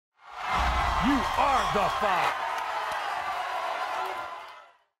You are the father.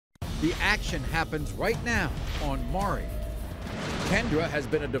 The action happens right now on Maury. Kendra has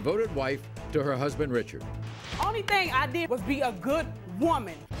been a devoted wife to her husband, Richard. Only thing I did was be a good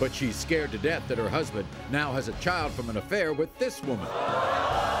woman. But she's scared to death that her husband now has a child from an affair with this woman.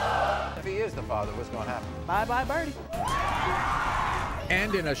 If he is the father, what's going to happen? Bye-bye, Birdie.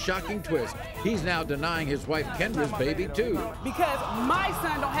 And in a shocking twist, he's now denying his wife Kendra's baby, too. Because my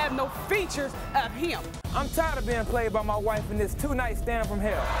son don't have no features of him. I'm tired of being played by my wife in this two-night stand from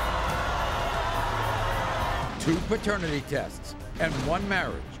hell. 2 paternity tests and 1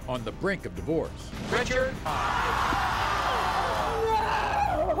 marriage on the brink of divorce. Richard?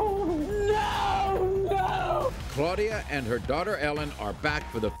 No! Claudia and her daughter Ellen are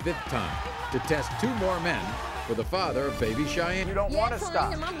back for the 5th time to test 2 more men for the father of baby Cheyenne. You don't want to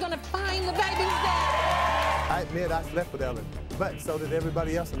stop. I'm gonna find the baby's dad. I admit I slept with Ellen, but so did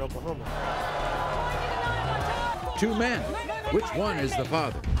everybody else in Oklahoma. 2 men. Which one is the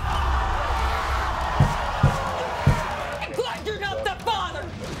father? Glad you're not the father.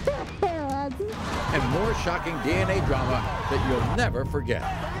 And more shocking DNA drama that you'll never forget.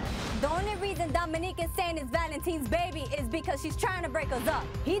 The only reason Dominique is saying it's Valentine's baby is because she's trying to break us up.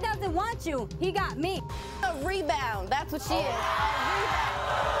 He doesn't want you. He got me. A rebound. That's what she is.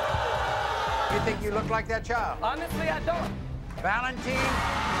 You think you look like that child? Honestly, I don't. Valentine?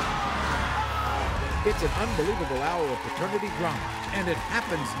 It's an unbelievable hour of paternity drama, and it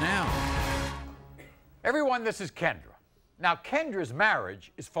happens now. Everyone, this is Kendra. Now, Kendra's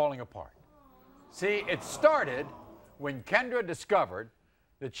marriage is falling apart. See, it started when Kendra discovered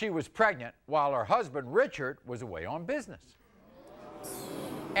that she was pregnant while her husband, Richard, was away on business.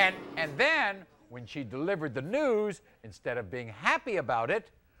 And then, when she delivered the news, instead of being happy about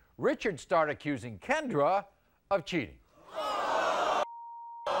it, Richard started accusing Kendra of cheating.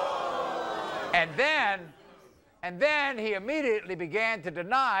 And then he immediately began to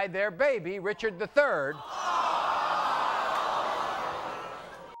deny their baby, Richard III.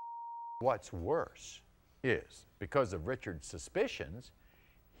 What's worse is, because of Richard's suspicions,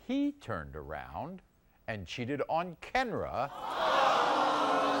 he turned around and cheated on Kendra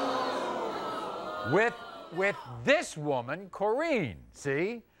with this woman, Corinne,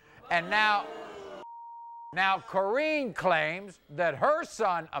 see? And now Corinne claims that her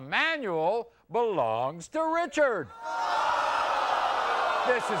son, Emmanuel, belongs to Richard.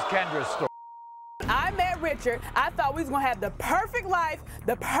 This is Kendra's story. I met Richard. I thought we was gonna have the perfect life,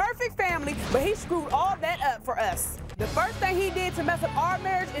 the perfect family, but he screwed all that up for us. The first thing he did to mess up our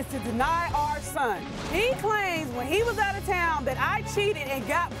marriage is to deny our son. He claims when he was out of town that I cheated and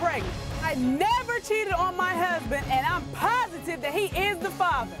got pregnant. I never cheated on my husband, and I'm positive that he is the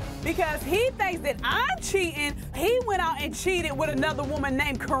father. Because he thinks that I'm cheating, he went out and cheated with another woman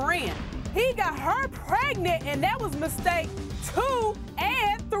named Corinne. He got her pregnant, and that was mistake 2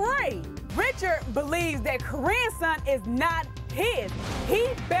 and 3. Richard believes that Corinne's son is not his. He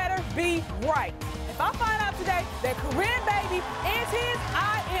better be right. If I find out today that Corinne baby is his,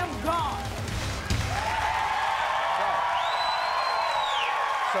 I am gone.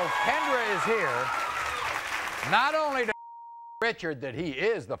 So Kendra is here not only to Richard that he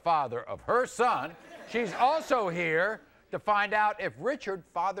is the father of her son, she's also here to find out if Richard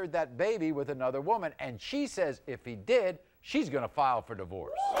fathered that baby with another woman, and she says if he did, she's going to file for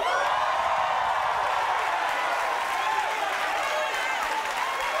divorce.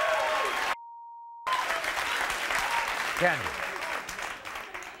 Kendra,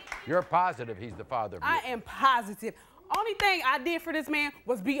 you're positive he's the father of I am positive. Only thing I did for this man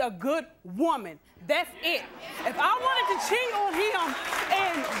was be a good woman. That's it. If I wanted to cheat on him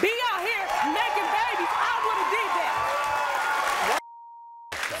and be out here making babies, I would have did that.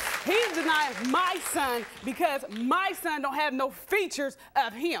 He's denying my son because my son don't have no features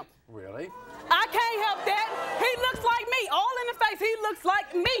of him. Really? I can't help that. He looks like me. All in the face, he looks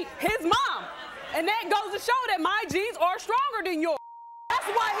like me, his mom. And that goes to show that my genes are stronger than yours. That's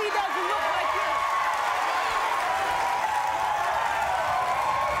why he doesn't look like you.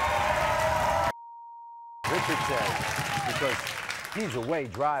 Richard says because he's away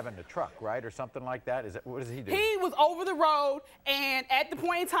driving the truck, right, or something like that. Is that what does he do? He was over the road, and at the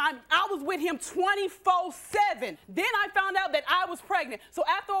point in time, I was with him 24/7. Then I found out that I was pregnant. So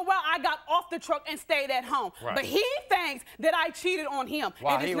after a while, I got off the truck and stayed at home. Right. But he thinks that I cheated on him.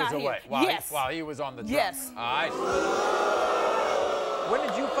 While and he it's was not away. him. While he was on the truck. Yes. I see. When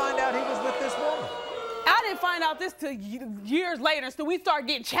did you find out he was with this woman? I didn't find out this till years later, so we started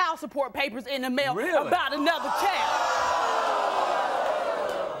getting child support papers in the mail Really? about another child.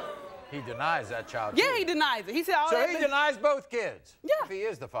 He denies that child. Yeah, he denies it. He said all So that. he denies both kids. Yeah. If he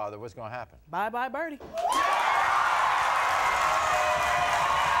is the father, what's going to happen? Bye-bye, Birdie.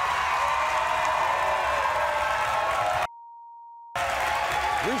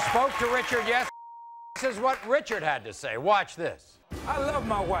 We spoke to Richard yesterday. This is what Richard had to say. Watch this. I love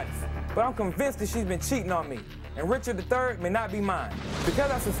my wife, but I'm convinced that she's been cheating on me. And Richard III may not be mine. Because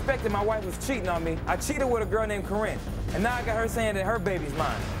I suspected my wife was cheating on me, I cheated with a girl named Corinne. And now I got her saying that her baby's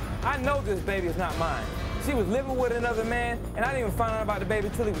mine. I know this baby is not mine. She was living with another man, and I didn't even find out about the baby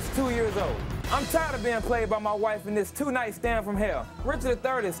until he was 2 years old. I'm tired of being played by my wife in this two-night stand from hell. Richard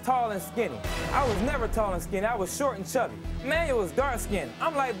III is tall and skinny. I was never tall and skinny. I was short and chubby. Manuel was dark-skinned.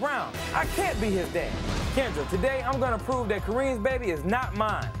 I'm light brown. I can't be his dad. Kendra, today I'm gonna prove that Kareem's baby is not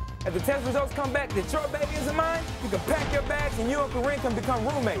mine. If the test results come back that your baby isn't mine, you can pack your bags and you and Kareem can become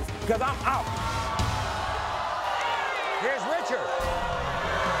roommates, because I'm out. Here's Richard.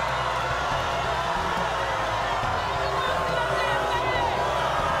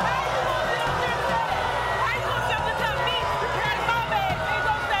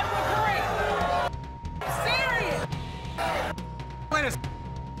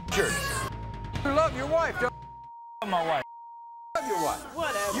 Richard, you love your wife, don't I love my wife. you? Love your wife.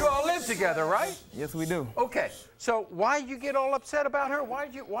 Whatever. You all live together, right? Yes, we do. Okay. So why you get all upset about her? Why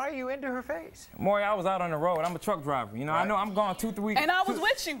are you into her face? Maury, I was out on the road. I'm a truck driver. You know, Right. I know I'm gone 2-3 weeks. And I was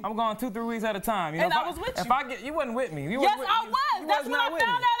with you. I'm gone 2-3 weeks at a time. You know, And I was with you. If I get, you wasn't with me. You Yes, wasn't with, I was. That's when I found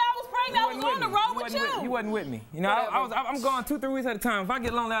out I was pregnant. I was on the road with you. You wasn't with me. You know, I'm gone 2-3 weeks at a time. If I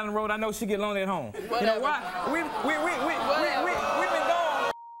get lonely out on the road, I know she get lonely at home. Whatever. You know why? We've been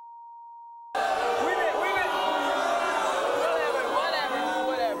gone.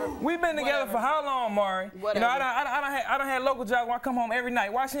 We've been together for how long, Maury? Whatever. You know, I done had local jobs where I come home every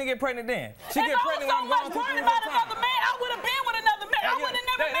night. Why she didn't get pregnant then? She If get I pregnant was when so I'm much gone 2-3 worried weeks about at a time. another man, I would have been with another man. I would have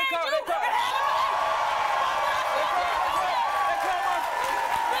never married you.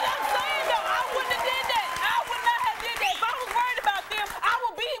 But I'm saying though, I wouldn't have did that. I would not have did that. If I was worried about them, I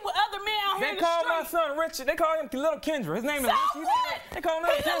would be with other men out here They in the call my street. son Richard. They call him Little Kendra. His name is So Richard. what? They call him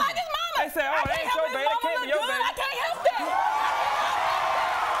Little He Kendra. look like his mama. They say, oh, I that can't ain't your help baby. his That mama can't be look your good. baby. I can't help that.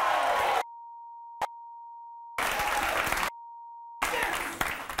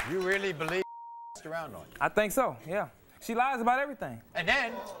 You really believe around on you? I think so, yeah. She lies about everything. And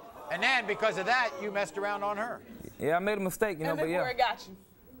then because of that, you messed around on her. Yeah, I made a mistake, you know, And but look yeah. where it got you.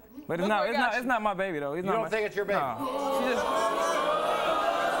 But look where it got it's not my baby though. You don't think it's your baby? No. She just,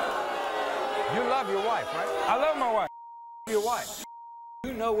 You love your wife, right? I love my wife. Your wife.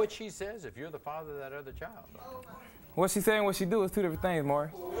 You know what she says if you're the father of that other child. What she say and what she do is two different things,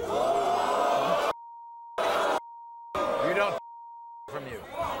 Maury. You don't from you.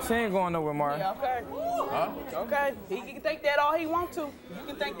 She ain't going nowhere, Maury. Yeah, okay. Huh? Okay. He can think that all he want to. You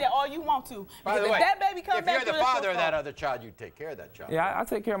can think that all you want to. By the Because way, if that baby come if back you're the to us, father your of that fault. other child, you take care of that child. Yeah, I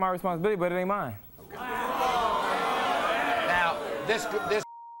take care of my responsibility, but it ain't mine. Now, this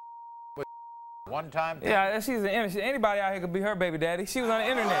was one-time thing. Yeah, she's an innocent. Anybody out here could be her baby daddy. She was on the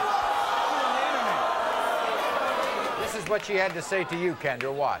internet. This is what she had to say to you,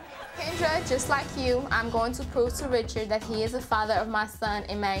 Kendra. Watch. Kendra, just like you, I'm going to prove to Richard that he is the father of my son,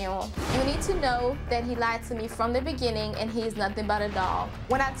 Emmanuel. You need to know that he lied to me from the beginning and he is nothing but a doll.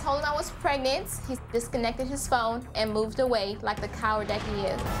 When I told him I was pregnant, he disconnected his phone and moved away like the coward that he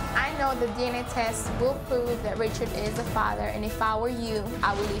is. I know the DNA test will prove that Richard is the father, and if I were you,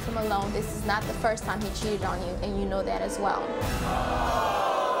 I would leave him alone. This is not the first time he cheated on you, and you know that as well.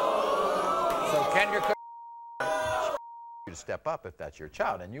 So Kendra could you to step up if that's your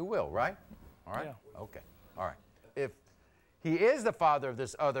child, and you will, right? All right? Yeah. Okay. All right. If he is the father of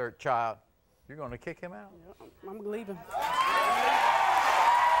this other child, you're going to kick him out? I'm going to leave him.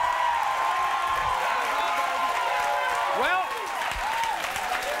 Well,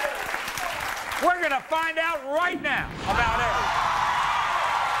 we're going to find out right now about everything.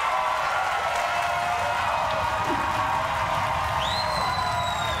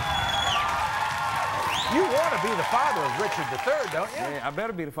 You want to be the father of Richard III, don't you? Yeah, I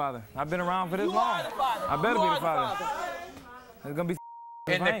better be the father. I've been around for this You long. are the father. I better You be are the father. It's gonna be.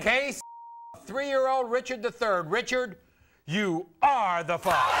 In the case of 3-year-old Richard III, Richard, you are the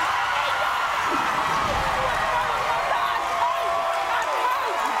father.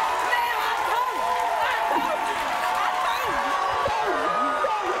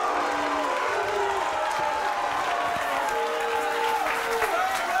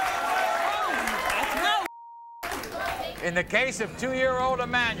 In the case of 2-year-old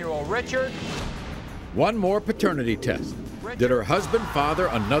Emmanuel, Richard. One more paternity test. Did her husband father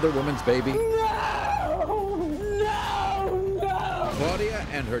another woman's baby? No! Claudia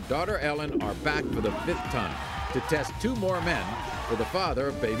and her daughter Ellen are back for the 5th time to test 2 more men for the father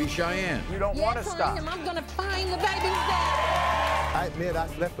of baby Cheyenne. You don't want to stop. I'm going to find the baby's dad. I admit I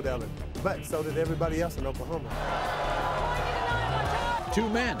slept with Ellen, but so did everybody else in Oklahoma. 2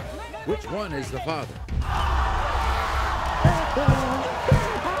 men. Which one is the father?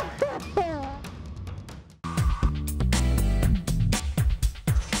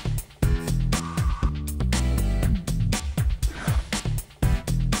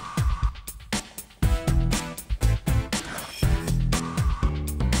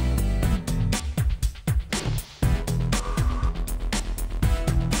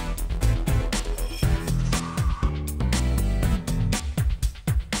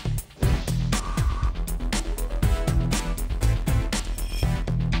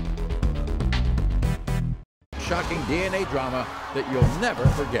 Shocking DNA drama that you'll never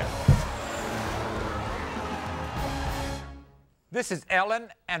forget. This is Ellen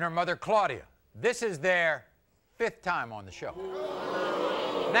and her mother, Claudia. This is their 5th time on the show.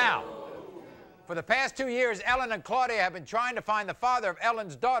 Now, for the past 2 years, Ellen and Claudia have been trying to find the father of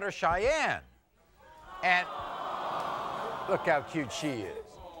Ellen's daughter, Cheyenne. And look how cute she is.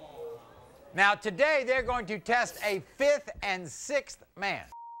 Now, today, they're going to test a 5th and 6th man.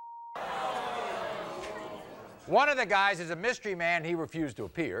 One of the guys is a mystery man. He refused to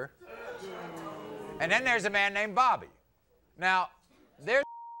appear. And then there's a man named Bobby. Now, there's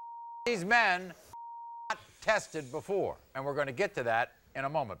these men not tested before, and we're going to get to that in a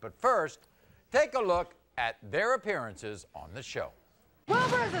moment. But first, take a look at their appearances on the show.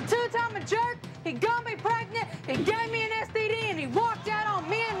 Wilbur is a 2-time jerk. He got me pregnant. He gave me an STD, and he walked out on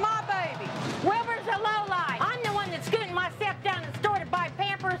me and my baby. Wilbur's a lowlife. I'm the one that's scooting myself down the store to buy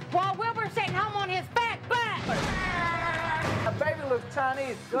Pampers while Wilbur's sitting home on his fat butt. My baby looks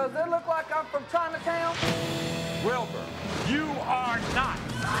Chinese. Does it look like I'm from Chinatown? Wilbur, you are not.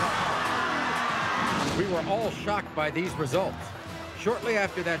 We were all shocked by these results. Shortly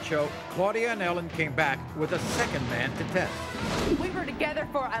after that show, Claudia and Ellen came back with a 2nd man to test. We were together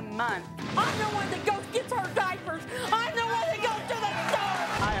for a month. I'm the one that goes gets her diapers. I'm the one that goes to the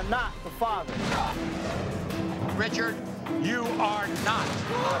store. I am not the father. Richard, you are not.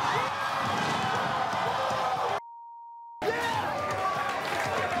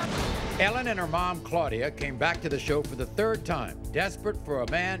 Ellen and her mom, Claudia, came back to the show for the 3rd time, desperate for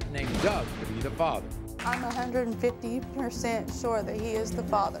a man named Doug to be the father. I'm 150% sure that he is the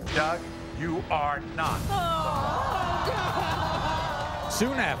father. Doug, you are not.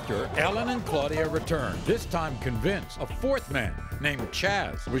 Soon after, Ellen and Claudia returned, this time convinced a 4th man named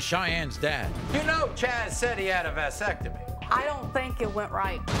Chaz was Cheyenne's dad. You know Chaz said he had a vasectomy. I don't think it went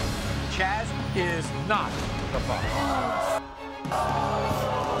right. Chaz is not the father.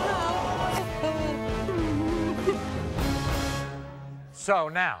 So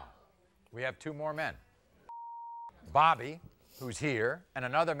now, we have 2 more men. Bobby, who's here, and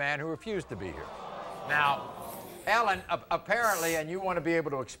another man who refused to be here. Now, Ellen, apparently, and you want to be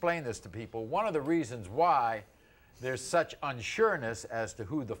able to explain this to people, one of the reasons why there's such unsureness as to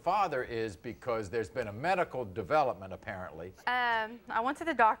who the father is because there's been a medical development, apparently. I went to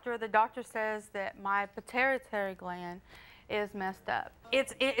the doctor. The doctor says that my pituitary gland is messed up.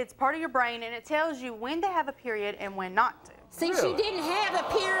 It's part of your brain, and it tells you when to have a period and when not to. See, really? She didn't have a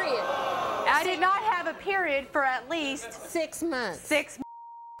period. I did not have a period for at least 6 months. 6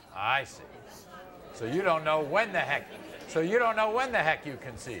 months. I see. So you don't know when the heck. So you don't know when the heck you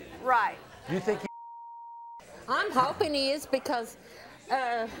conceived. Right. You think? I'm hoping he is because.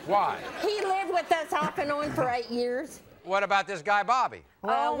 Why? He lived with us off and on for 8 years. What about this guy, Bobby?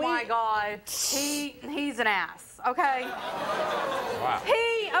 Well, oh my God, he's an ass. Okay. Wow.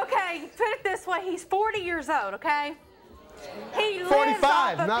 Okay. Put it this way, he's 40 years old. Okay. He lives 45,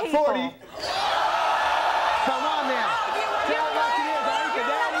 off of not people. 40. Come on now. Tell it like it is. I ain't your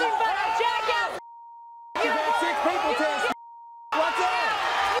daddy. Nothing but a jackass. You got 6 people test. What's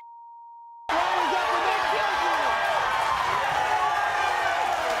that? What is up with that children?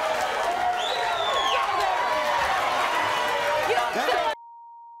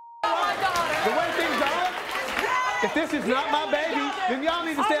 The way things are, if this is not my baby, then y'all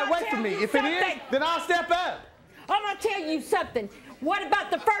need to stay away from me. If it is, then I'll step up. I'm gonna tell you something. What about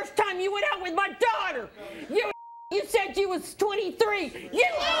the first time you went out with my daughter? You said you was 23. My daughter.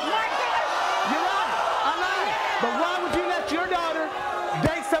 You're right. I'm right. But why would you let your daughter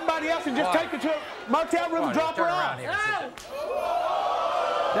date somebody else and just take her to a motel room and drop her off?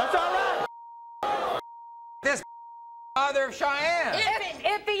 That's all right. This father of Cheyenne.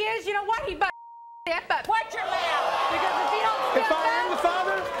 If he is, you know what? He better step up. Watch your mouth. Because if he don't step If I am the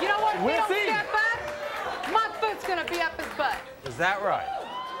father, you know what? If we'll he don't see. step up, my foot's gonna be up his butt. Is that right?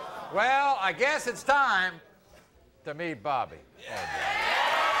 Well, I guess it's time to meet Bobby.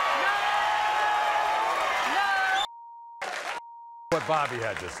 What Bobby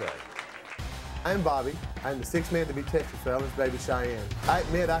had to say. I'm Bobby. I'm the sixth man to be tested for Ellen's baby Cheyenne. I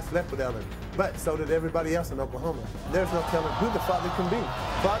admit I slept with Ellen, but so did everybody else in Oklahoma. There's no telling who the father can be.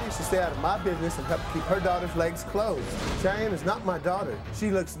 Claudia should stay out of my business and help keep her daughter's legs closed. Cheyenne is not my daughter.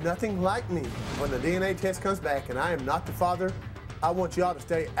 She looks nothing like me. When the DNA test comes back and I am not the father, I want y'all to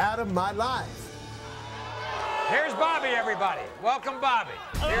stay out of my life. Here's Bobby, everybody. Welcome, Bobby.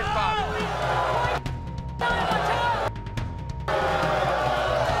 Here's Bobby.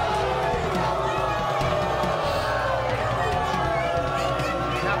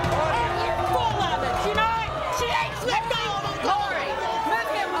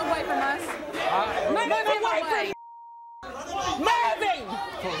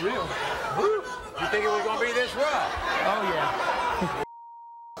 For real. You think it was going to be this rough? Oh, yeah.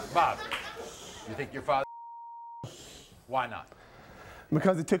 Bob, you think your father? Why not?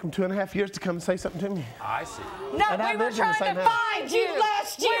 Because it took him 2.5 years to come and say something to me. I see. No, And I we were lived in the trying same to house. find you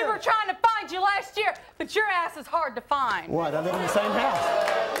last year. We were trying to find you last year, but your ass is hard to find. What? I live in the same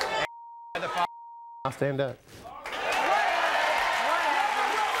house. I'll stand up.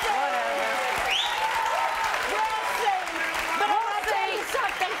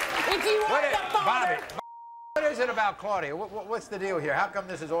 Bobby, what is it about Claudia? What's the deal here? How come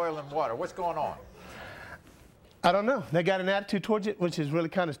this is oil and water? What's going on? I don't know. They got an attitude towards it, which is really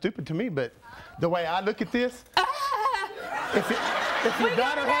kind of stupid to me, but the way I look at this, if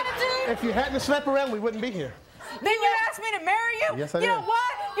you hadn't slept around, we wouldn't be here. Then you asked me to marry you? Yes, I did. You know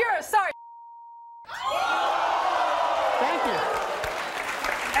what? You're a sorry. Thank you.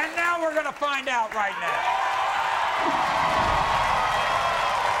 And now we're going to find out right now.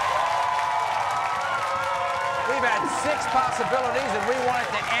 We've had 6 possibilities, and we want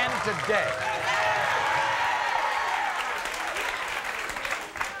it to end today.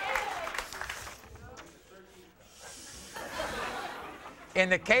 In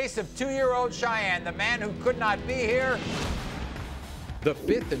the case of 2-year-old Cheyenne, the man who could not be here. The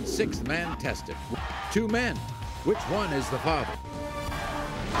 5th and 6th man tested. 2 men. Which one is the father?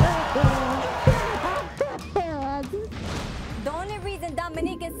 The only reason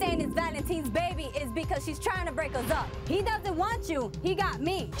Dominique is saying it's Valentine's baby is because she's trying to break us up. He doesn't want you. He got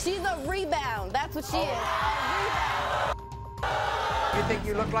me. She's a rebound. That's what she is. A rebound. You think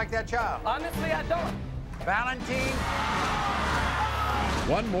you look like that child? Honestly, I don't. Valentine.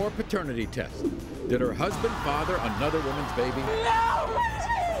 One more paternity test. Did her husband father another woman's baby? No!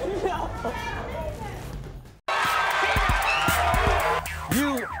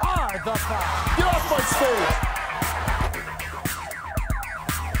 You are the father. Get off my stage.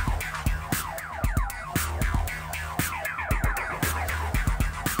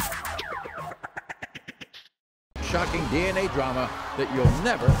 Shocking DNA drama that you'll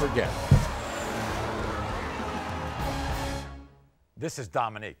never forget. This is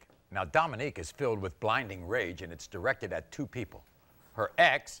Dominique. Now, Dominique is filled with blinding rage, and it's directed at 2 people. Her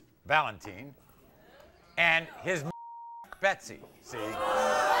ex, Valentine, and his Betsy, see?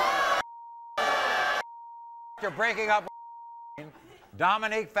 After breaking up with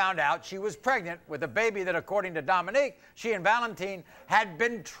Dominique found out she was pregnant with a baby that, according to Dominique, she and Valentine had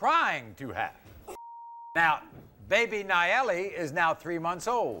been trying to have. Now, baby Nayeli is now 3 months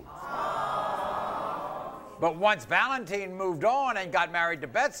old. But once Valentine moved on and got married to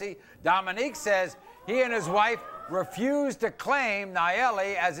Betsy, Dominique says he and his wife refused to claim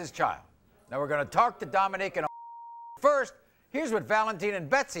Nayeli as his child. Now we're going to talk to Dominique and first, here's what Valentine and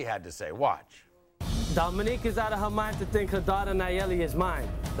Betsy had to say. Watch. Dominique is out of her mind to think her daughter Nayeli is mine.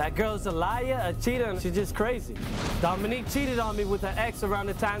 That girl's a liar, a cheater, and she's just crazy. Dominique cheated on me with her ex around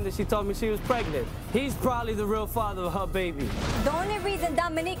the time that she told me she was pregnant. He's probably the real father of her baby. The only reason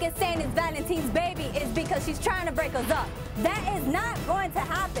Dominique is saying it's Valentine's baby is because she's trying to break us up. That is not going to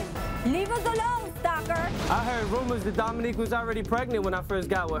happen. Leave us alone, stalker. I heard rumors that Dominique was already pregnant when I first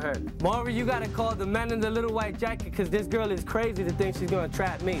got with her. Maury, you gotta call the man in the little white jacket because this girl is crazy to think she's gonna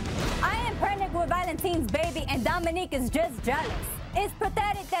trap me. I am pregnant with Valentine's baby and Dominique is just jealous. It's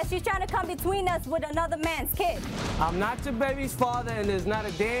pathetic that she's trying to come between us with another man's kid. I'm not your baby's father and there's not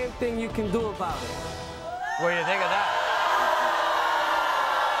a damn thing you can do about it. What do you think of that?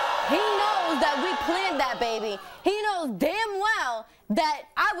 He knows that we planned that baby. He knows damn well that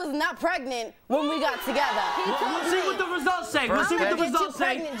I was not pregnant when we got together. We'll see what the results say. We'll see what the results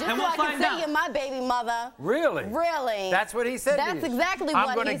say, and we'll find out. You're my baby mother. Really? Really. That's what he said to you? That's exactly what he said.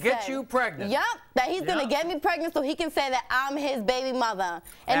 I'm going to get you pregnant. Yep, that he's going to get me pregnant so he can say that I'm his baby mother.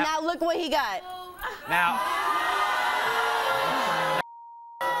 And now look what he got. Now,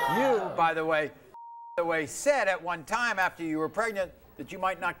 You, by the way, said at one time after you were pregnant that you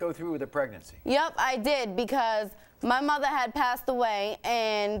might not go through with the pregnancy. Yep, I did, because my mother had passed away,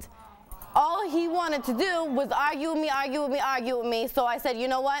 and all he wanted to do was argue with me. So I said, you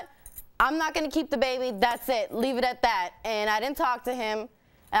know what? I'm not going to keep the baby. That's it. Leave it at that. And I didn't talk to him.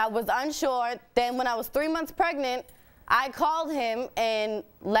 I was unsure. Then when I was 3 months pregnant, I called him and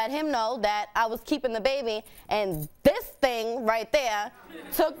let him know that I was keeping the baby, and this thing right there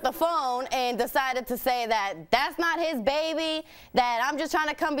took the phone and decided to say that that's not his baby, that I'm just trying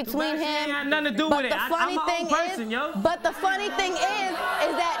to come between him. Ain't had nothing to do with it. I'm my own person, yo. But the funny thing is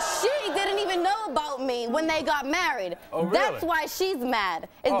that she didn't even know about me when they got married. Oh, really? That's why she's mad.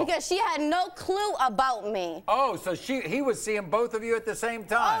 It's because she had no clue about me. Oh, so he was seeing both of you at the same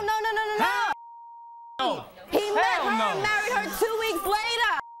time. Oh, no. He met her and married her 2 weeks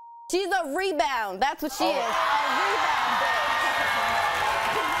later. She's a rebound. That's what she is. A rebound bitch.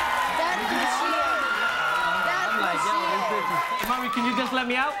 That's what she is. That's what she is. Maury, can you just let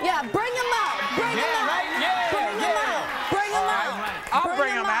me out? Yeah, bring him out. Bring him out. Bring him out. Bring him out. I'll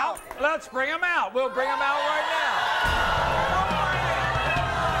bring him out. Let's bring him out. We'll bring him out right now.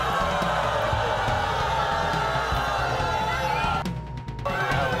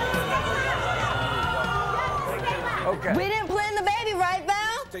 Okay. We didn't plan the baby, right,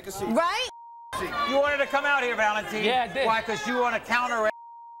 Val? Take a seat. Right? You wanted to come out here, Valentine. Yeah, I did. Why? Because you want to counteract.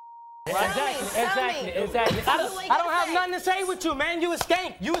 Exactly. I don't have nothing to say with you, man. You a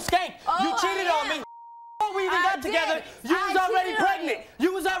skank. You cheated on me. Before we even got together, you was already pregnant.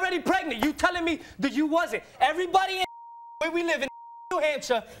 You was already pregnant. You telling me that you wasn't. Everybody in where we live in New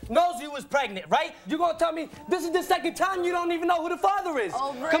Hampshire knows you was pregnant, right? You gonna tell me this is the second time you don't even know who the father is?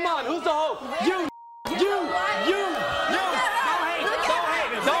 Oh, really? Come on, who's the hoe? Really? You.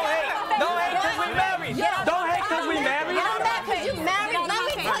 Don't hate, because we married. Don't hate because we married. I'm mad because you married. Let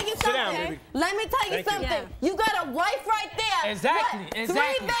me tell you something. Let me tell you something. You got a wife right there. Exactly. 3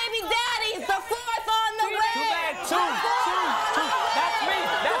 baby daddies. The 4th on the way. Too bad. Two. That's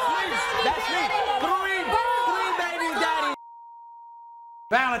me. 3 baby daddies.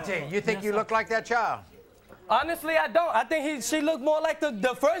 Valentine, you think you look like that child? Honestly, I don't. I think she looked more like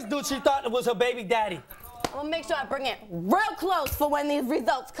the first dude she thought was her baby daddy. I'm going to make sure I bring it real close for when these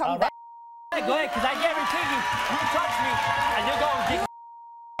results come back. Go ahead, because I guarantee you touch me, and you're going to get...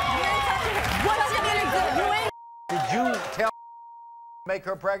 What you going to do? Did you tell make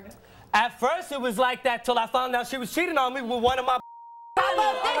her pregnant? At first, it was like that till I found out she was cheating on me with one of my... How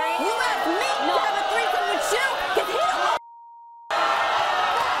about this? You asked me to have a threesome with you, because he don't want...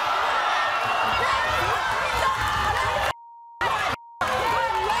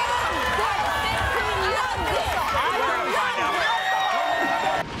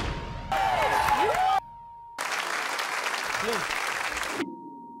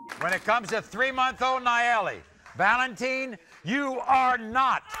 When it comes to 3-month-old Nayeli, Valentine, you are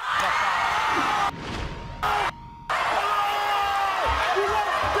not the father.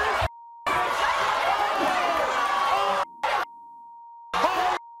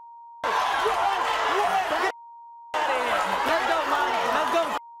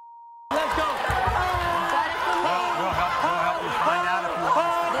 Let's go. We'll help you find out if you want.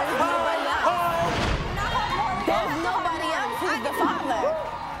 There's nobody else who's the father.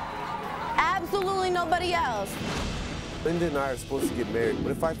 Absolutely nobody else. Linda and I are supposed to get married,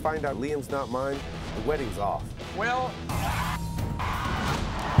 but if I find out Liam's not mine, the wedding's off. Well,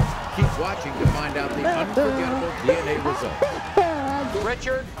 Keep watching to find out the unforgettable DNA results.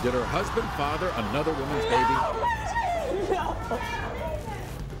 Richard? Did her husband father another woman's baby? No.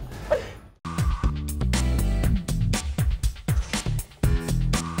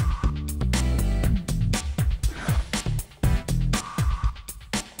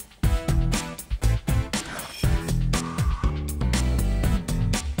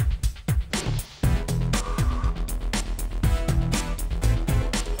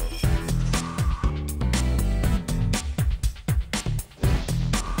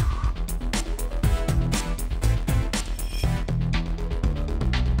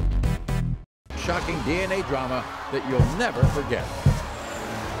 Shocking DNA drama that you'll never forget.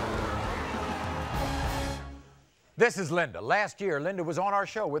 This is Linda. Last year, Linda was on our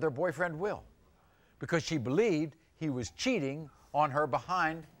show with her boyfriend, Will, because she believed he was cheating on her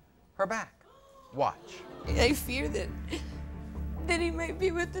behind her back. Watch. I fear that he might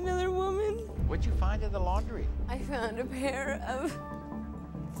be with another woman. What'd you find in the laundry? I found a pair of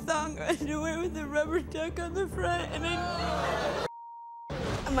thong underwear with a rubber duck on the front, and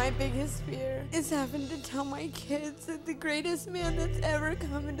my biggest fear is having to tell my kids that the greatest man that's ever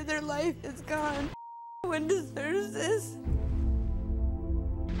come into their life is gone. One deserves this.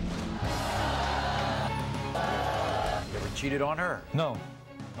 cheated on her. No,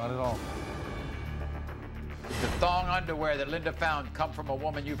 not at all. Did the thong underwear that Linda found come from a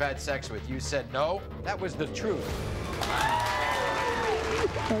woman you've had sex with? You said no. That was the truth.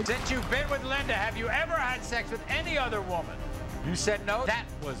 Since you've been with Linda, have you ever had sex with any other woman? You said no. That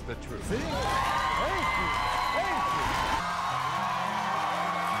was the truth. See? Thank you. Thank you.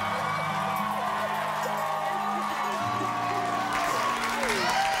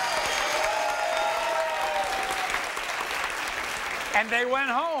 And they went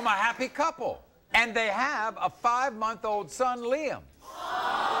home, a happy couple. And they have a 5-month-old son, Liam.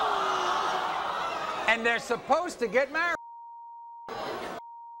 And they're supposed to get married.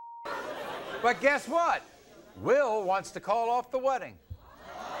 But guess what? Will wants to call off the wedding.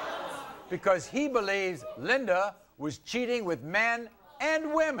 Because he believes Linda was cheating with men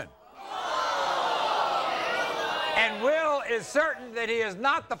and women. And Will is certain that he is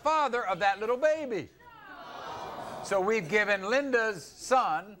not the father of that little baby. So we've given Linda's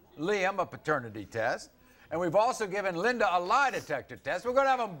son, Liam, a paternity test, and we've also given Linda a lie detector test. We're going to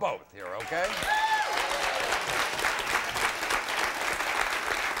have them both here, okay?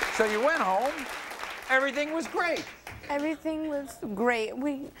 So you went home. Everything was great. Everything was great.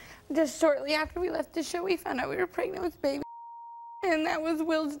 We just shortly after we left the show, we found out we were pregnant with baby. And that was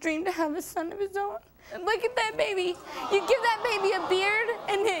Will's dream, to have a son of his own. And look at that baby. You give that baby a beard,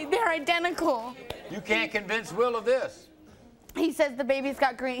 and they're identical. You can't convince Will of this. He says the baby's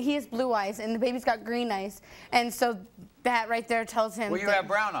got green, he has blue eyes, and the baby's got green eyes. And so that right there tells him. Well, you have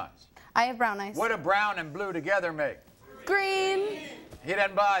brown eyes. I have brown eyes. What do brown and blue together make? Green. He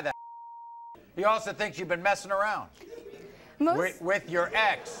doesn't buy that. He also thinks you've been messing around. With your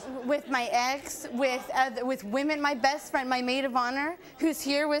ex. With my ex, with women, my best friend, my maid of honor, who's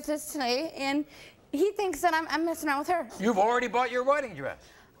here with us today, and he thinks that I'm messing around with her. You've already bought your wedding dress.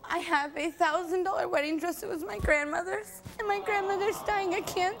 I have a $1,000 wedding dress. It was my grandmother's, and my grandmother's dying of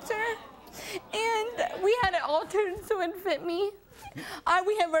cancer, and we had it altered so it fit me.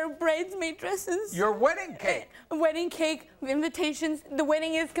 We have our bridesmaid dresses. Your wedding cake. Wedding cake, invitations. The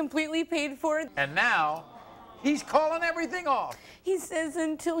wedding is completely paid for. And now, he's calling everything off. He says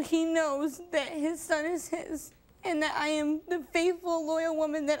until he knows that his son is his and that I am the faithful, loyal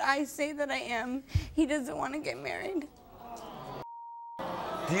woman that I say that I am, he doesn't want to get married.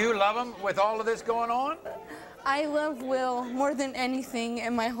 Do you love him with all of this going on? I love Will more than anything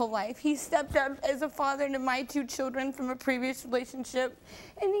in my whole life. He stepped up as a father to my 2 children from a previous relationship,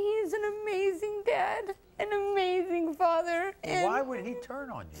 and he is an amazing dad, an amazing father. And why would he turn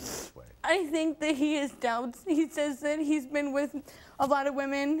on you this way? I think that he has doubts. He says that he's been with a lot of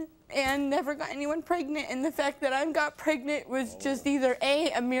women and never got anyone pregnant, and the fact that I got pregnant was just either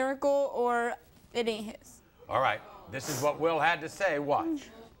a miracle or it ain't his. All right, this is what Will had to say. Watch.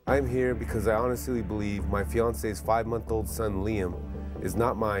 I'm here because I honestly believe my fiance's 5-month-old son, Liam, is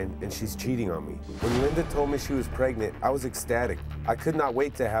not mine, and she's cheating on me. When Linda told me she was pregnant, I was ecstatic. I could not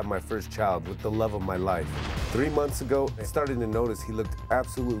wait to have my first child with the love of my life. 3 months ago, I started to notice he looked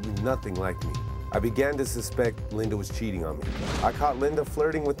absolutely nothing like me. I began to suspect Linda was cheating on me. I caught Linda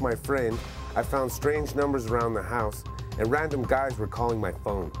flirting with my friend. I found strange numbers around the house, and random guys were calling my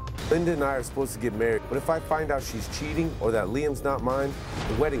phone. Linda and I are supposed to get married, but if I find out she's cheating or that Liam's not mine,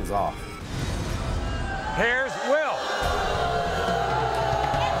 the wedding's off. Here's Will.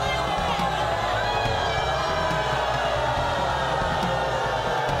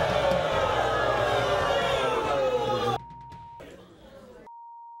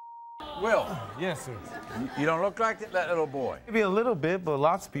 Will. Yes, sir. You don't look like that little boy. Maybe a little bit, but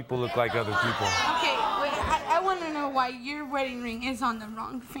lots of people look like other people. Okay, wait, I want to know why your wedding ring is on the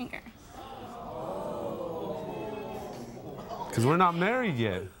wrong finger. Because we're not married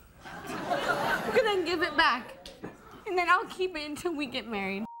yet. We're gonna give it back, and then I'll keep it until we get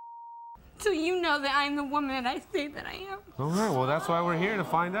married. So you know that I'm the woman that I say that I am. All right, well, that's why we're here, to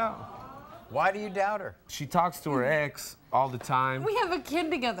find out. Why do you doubt her? She talks to her ex all the time. We have a kid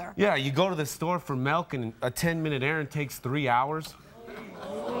together. Yeah, you go to the store for milk, and a 10-minute errand takes 3 hours.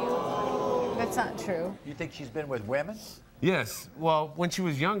 That's not true. You think she's been with women? Yes. Well, when she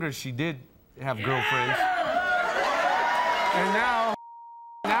was younger, she did have girlfriends. And now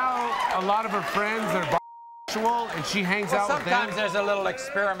a lot of her friends are bisexual, and she hangs out with them. Sometimes there's a little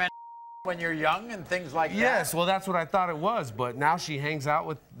experiment when you're young and things like that. Yes, well, that's what I thought it was, but now she hangs out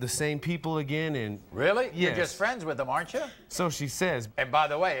with the same people again, and... Really? Yes. You're just friends with them, aren't you? So she says. And by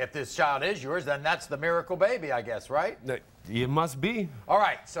the way, if this child is yours, then that's the miracle baby, I guess, right? It must be. All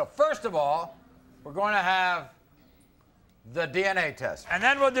right, so first of all, we're going to have the DNA test, and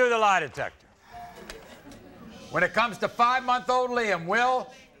then we'll do the lie detector. When it comes to 5-month-old Liam,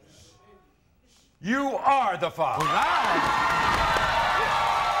 Will, You are the father.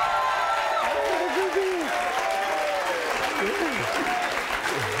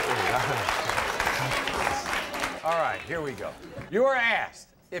 All right, here we go. You are asked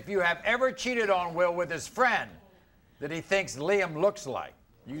if you have ever cheated on Will with his friend that he thinks Liam looks like.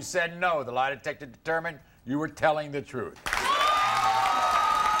 You said no. The lie detector determined you were telling the truth.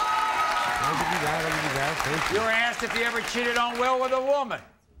 You were asked if you ever cheated on Will with a woman.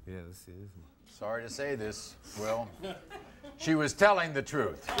 Yeah, let's see this. Sorry to say this, Will. She was telling the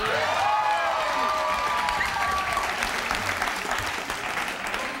truth.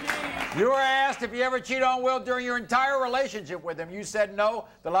 You were asked if you ever cheated on Will during your entire relationship with him. You said no.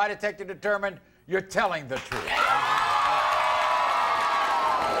 The lie detector determined you're telling the truth.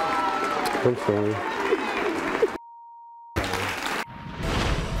 I'm sorry.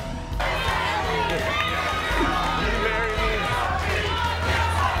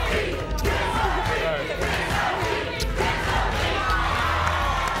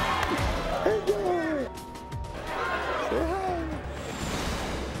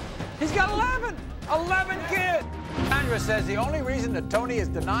 He's got 11 kids. Kendra says the only reason that Tony is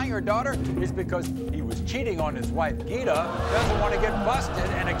denying her daughter is because he was cheating on his wife, Gita, doesn't want to get busted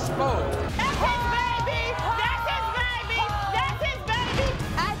and exposed. That's his baby! That's his baby! That's his baby!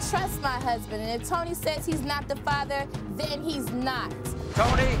 I trust my husband, and if Tony says he's not the father, then he's not.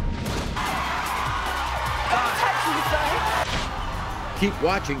 Tony? Don't touch me, son. Keep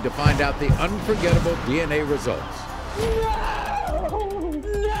watching to find out the unforgettable DNA results.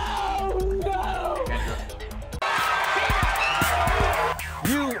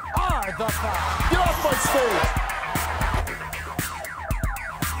 You are the father. Get off my stage.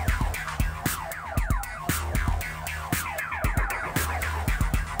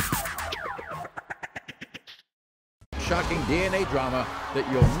 Shocking DNA drama that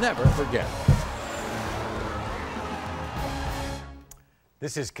you'll never forget.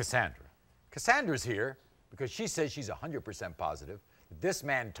 This is Cassandra. Cassandra's here because she says she's 100% positive that this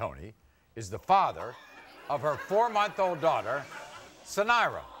man, Tony, is the father of her 4-month-old daughter,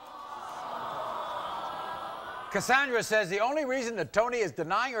 Sanira. Cassandra says the only reason that Tony is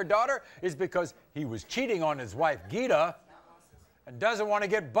denying her daughter is because he was cheating on his wife, Gita, and doesn't want to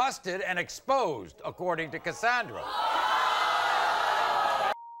get busted and exposed, according to Cassandra.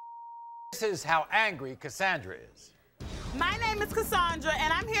 This is how angry Cassandra is. My name is Cassandra,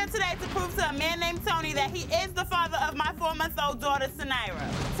 and I'm here today to prove to a man named Tony that he is the father of my 4-month-old daughter,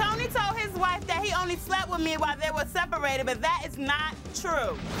 Sanira. Tony told his wife that he only slept with me while they were separated, but that is not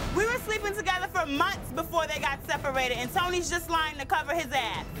true. We were sleeping together for months before they got separated, and Tony's just lying to cover his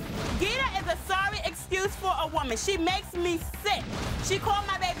ass. Gita is a sorry excuse for a woman. She makes me sick. She called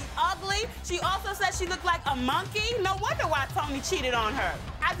my baby ugly. She also said she looked like a monkey. No wonder why Tony cheated on her.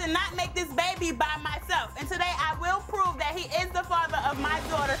 I did not make this baby by myself, and today I will prove that he is the father of my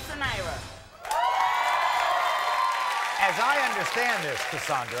daughter, Sanira. As I understand this,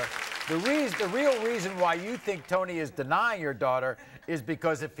 Cassandra, the real reason why you think Tony is denying your daughter is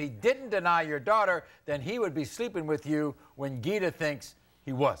because if he didn't deny your daughter, then he would be sleeping with you when Gita thinks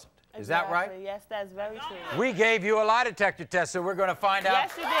he wasn't. Is that right? Yes, that's very true. We gave you a lie detector test, so we're going to find out.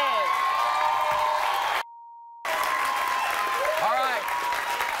 Yes, you did. All right.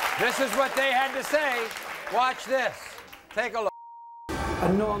 This is what they had to say. Watch this. Take a look.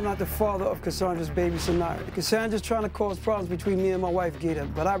 I know I'm not the father of Cassandra's baby, Sanira. Cassandra's trying to cause problems between me and my wife, Gita,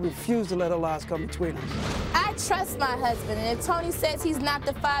 but I refuse to let her lies come between us. I trust my husband, and if Tony says he's not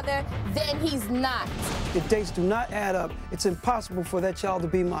the father, then he's not. The dates do not add up. It's impossible for that child to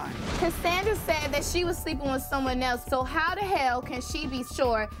be mine. Cassandra said that she was sleeping with someone else, so how the hell can she be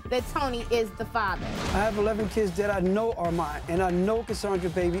sure that Tony is the father? I have 11 kids that I know are mine, and I know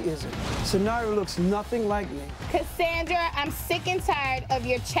Cassandra's baby isn't. Sanira looks nothing like me. Cassandra, I'm sick and tired of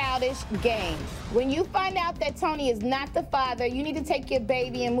your childish games. When you find out that Tony is not the father, you need to take your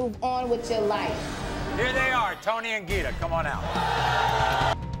baby and move on with your life. Here they are, Tony and Gita. Come on out.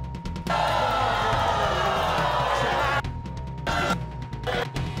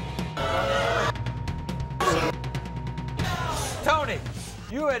 Tony,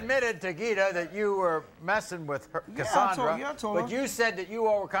 you admitted to Gita that you were messing with her, Cassandra, I told her. but you said that you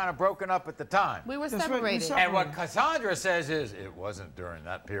all were kind of broken up at the time. We were That's right, separated. And what Cassandra says is, it wasn't during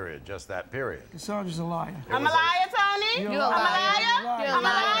that period, just that period. Cassandra's a liar. I'm a liar, Tony? You're I'm a liar? You're I'm a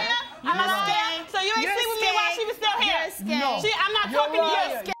liar? I'm a liar? So you ain't sleep with me while she was still here? No. See, I'm not talking to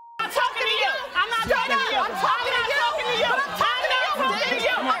you. I'm talking to you. I'm not talking to you. I'm talking to you. I'm not talking to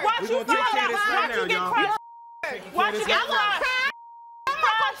you. Watch you find out. Watch you get crushed. Watch you get crushed.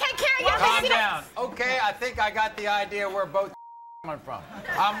 Take care of your Calm baby. down. Okay, I think I got the idea. We're both coming from?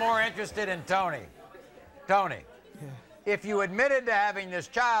 I'm more interested in Tony. Tony, if you admitted to having this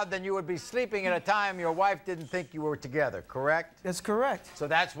child, then you would be sleeping at a time your wife didn't think you were together, correct? That's correct. So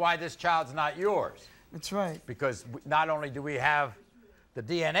that's why this child's not yours. That's right. Because not only do we have the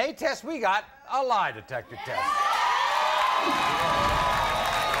DNA test, we got a lie detector test.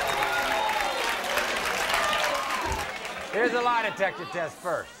 Here's a lie detector test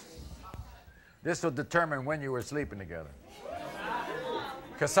first. This will determine when you were sleeping together.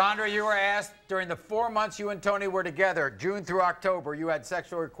 Cassandra, you were asked, during the 4 months you and Tony were together, June through October, you had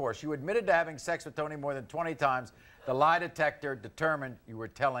sexual intercourse. You admitted to having sex with Tony more than 20 times. The lie detector determined you were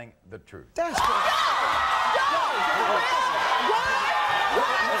telling the truth. That's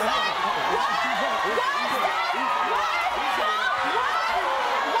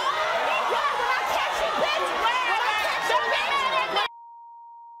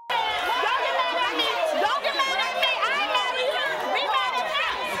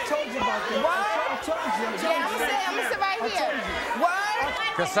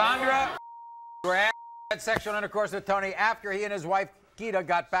Cassandra, you were asked to have sexual intercourse with Tony after he and his wife, Gita,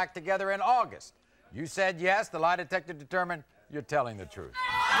 got back together in August. You said yes. The lie detector determined you're telling the truth.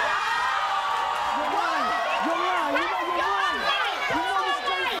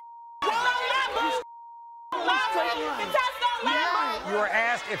 You were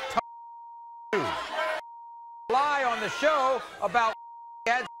asked if Tony lie on the show about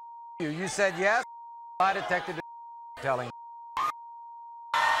had you. You said yes. The lie detector determined you're telling.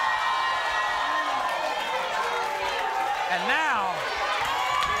 And now,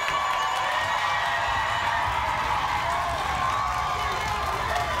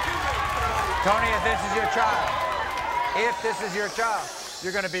 Tony, if this is your child,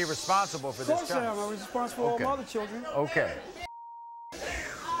 you're going to be responsible for this child. Of course I am. I'm responsible for all my other children. Okay.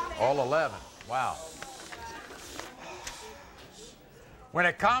 All 11. Wow. When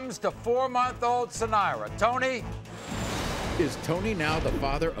it comes to 4-month-old Sanira, Tony. Is Tony now the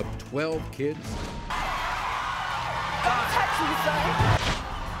father of 12 kids? Touch me, son.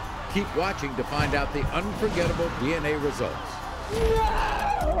 Keep watching to find out the unforgettable DNA results. No!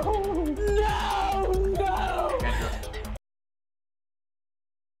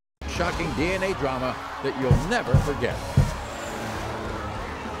 Shocking DNA drama that you'll never forget.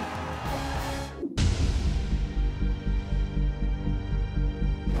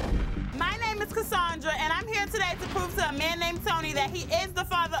 My name is Cassandra, and I'm here today to prove to a man named Tony that he is the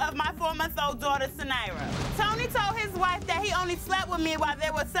father of my 4-month-old daughter, Sanira. Tony told his wife that he only slept with me while they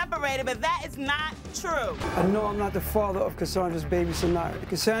were separated, but that is not true. I know I'm not the father of Cassandra's baby, Sanira.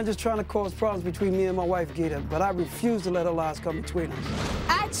 Cassandra's trying to cause problems between me and my wife, Gita, but I refuse to let her lies come between us.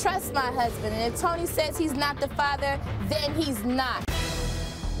 I trust my husband, and if Tony says he's not the father, then he's not.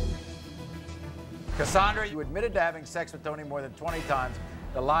 Cassandra, you admitted to having sex with Tony more than 20 times.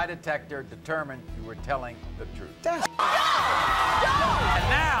 The lie detector determined you were telling the truth. And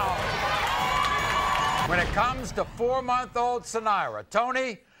now, when it comes to 4-month-old Sanira,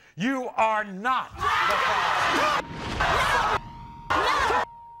 Tony, you are not the father.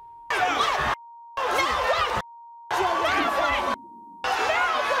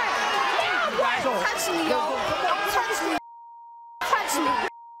 Touch me, yo. Don't touch me. Touch me.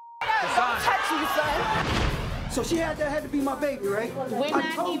 Don't touch me, son. So she had to be my baby, right?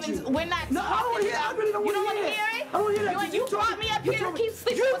 We're not No, I don't want to hear it. I really don't want to hear it. I don't want to hear that. You brought me up here to keep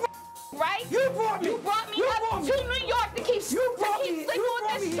sleeping with right? You brought me. You brought me up to New York to keep sleeping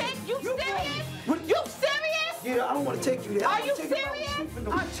with this chick. You serious? You serious? Yeah, I don't want to take you there. Are you serious?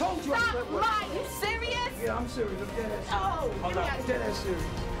 I told you I slept with her. Stop lying. You serious? Yeah, I'm serious. I'm dead ass. Oh, I'm dead ass serious.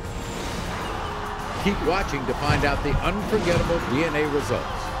 Keep watching to find out the unforgettable DNA results.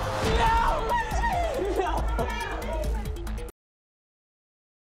 No!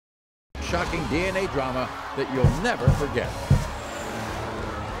 Shocking DNA drama that you'll never forget.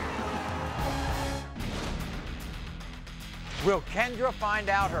 Will Kendra find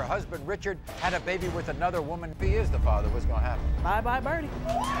out her husband Richard had a baby with another woman? If he is the father, what's going to happen? Bye-bye, Birdie.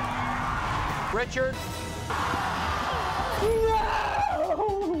 Richard?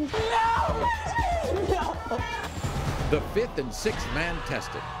 No! The 5th and 6th man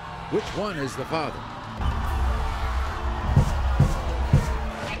tested. Which one is the father?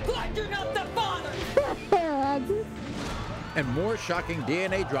 God, you're not the father! And more shocking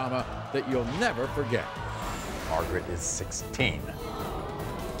DNA drama that you'll never forget. Margaret is 16.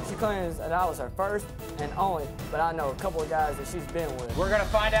 She claims that I was her first and only, but I know a couple of guys that she's been with. We're going to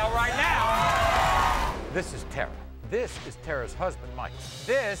find out right now. This is Tara. This is Tara's husband, Mike.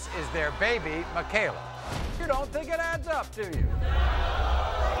 This is their baby, Michaela. You don't think it adds up, do you?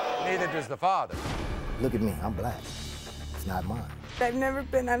 Neither does the father. Look at me, I'm black. It's not mine. I've never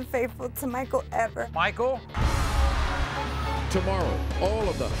been unfaithful to Michael ever. Michael? Tomorrow, all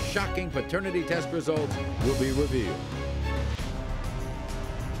of the shocking paternity test results will be revealed.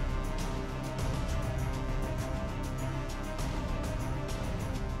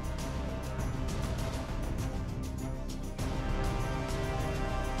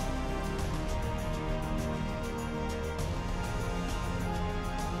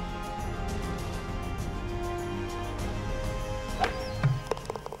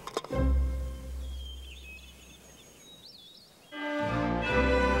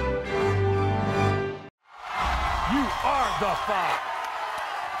 You are the father.